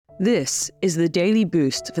This is the daily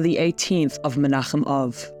boost for the 18th of Menachem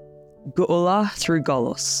Av, Geulah Through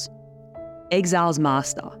Golus, Exile's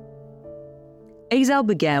Master. Exile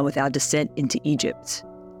began with our descent into Egypt.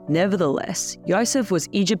 Nevertheless, Yosef was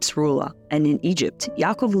Egypt's ruler, and in Egypt,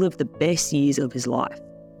 Yaakov lived the best years of his life.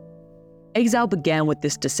 Exile began with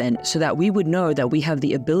this descent so that we would know that we have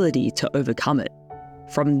the ability to overcome it.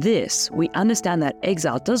 From this, we understand that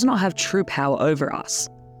exile does not have true power over us.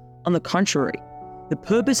 On the contrary, the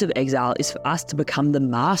purpose of exile is for us to become the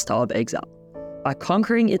master of exile. By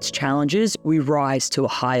conquering its challenges, we rise to a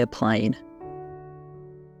higher plane.